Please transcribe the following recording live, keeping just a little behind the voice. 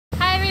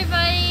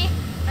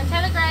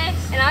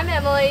And I'm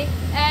Emily.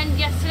 And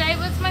yesterday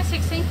was my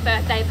 16th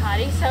birthday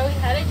party, so we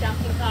had a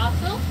jumping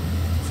castle.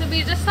 So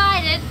we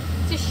decided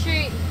to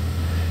shoot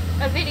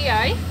a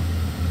video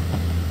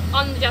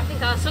on the jumping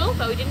castle,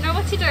 but we didn't know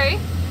what to do.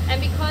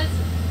 And because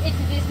it's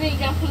a Disney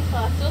jumping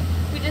castle,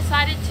 we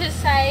decided to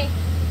say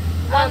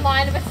one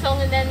line of a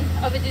song and then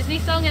of a Disney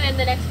song, and then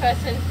the next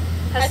person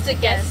has to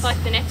guess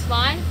like the next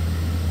line.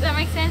 Does that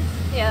make sense?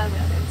 Yeah,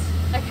 that makes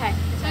sense. Okay,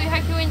 so we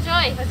hope you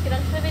enjoy. Let's get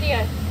on to the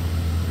video.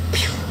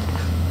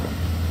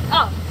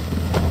 Oh,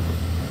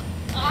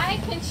 I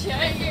can show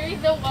you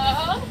the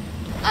world.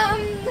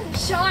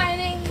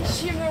 Shining,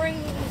 shimmering,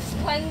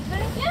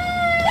 splendid.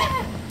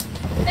 Yeah!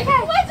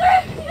 Okay,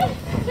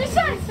 switch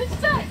sides, switch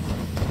sides.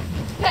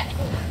 Okay.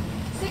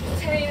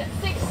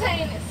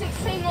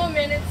 16 more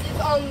minutes is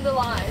on the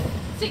line.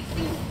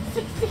 16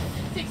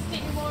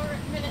 more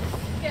minutes.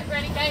 Get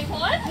ready, game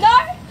on. No!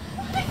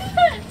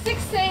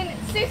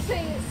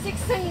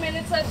 16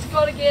 minutes, I've just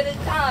got to get it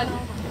done.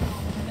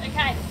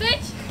 Okay,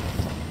 switch.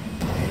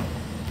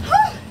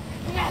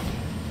 Yes.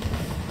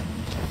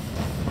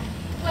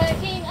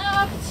 Waking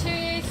up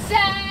to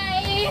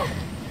say...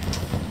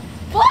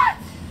 What?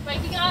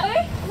 Waking up.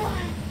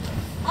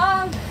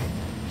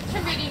 To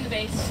reading the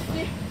beast.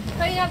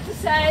 Waking up to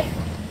say,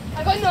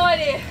 I got no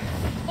idea.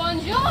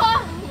 Bonjour.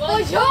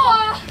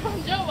 Bonjour.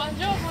 Bonjour,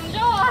 bonjour,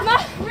 bonjour.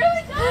 I'm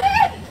really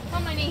tired.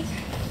 On my knees.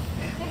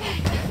 Okay.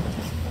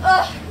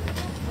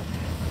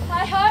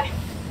 Hi ho,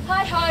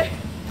 hi ho.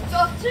 It's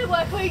off to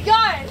work we go.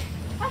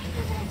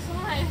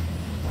 Excellent.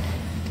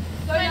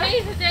 My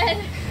knees are dead.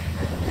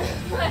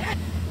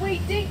 We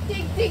dig.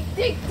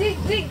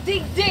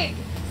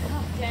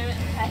 Oh, damn it.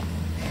 Okay.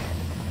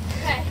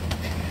 Okay.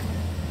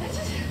 Let's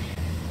just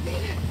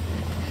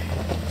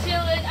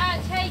Chill it out,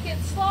 take it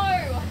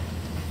slow.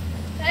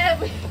 there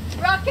we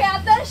rock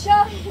out the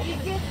show. You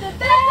get the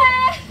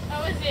best. That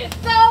was it.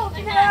 So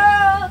Okay.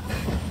 world.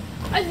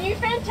 A new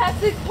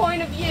fantastic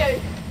point of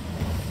view.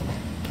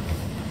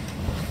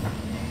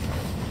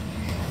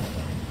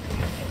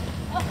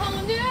 Oh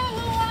no!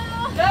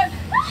 No,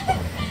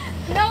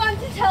 no one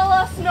to tell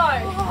us no.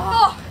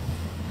 Oh.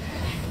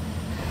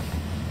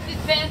 This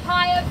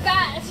vampire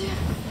bat.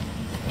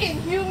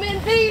 Inhuman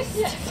beast.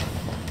 Yes.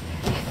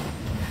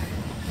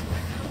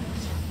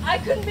 I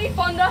couldn't be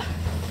fonder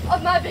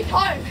of my big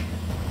home.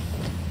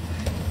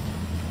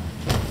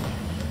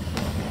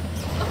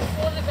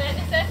 All the bare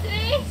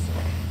necessities.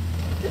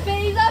 The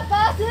bees are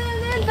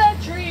fastened in the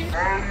tree.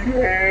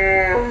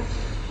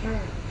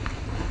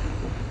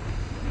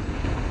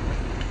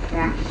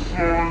 Like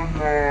so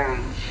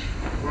much.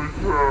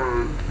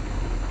 Okay.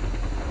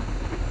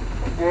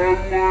 My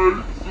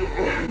legs are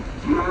dead.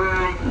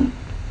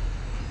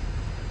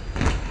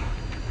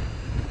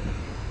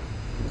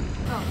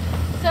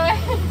 So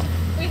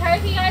we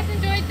hope you guys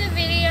enjoyed the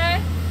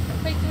video.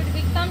 Please give it a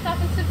big thumbs up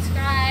and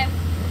subscribe.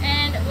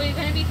 And we're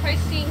going to be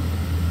posting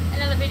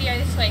another video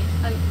this week.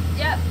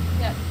 Yep.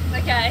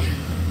 Okay.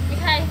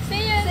 Okay.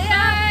 See ya. See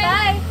ya.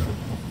 Bye.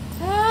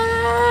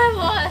 Ah,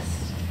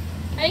 lost.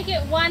 I didn't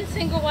get one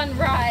single one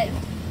right.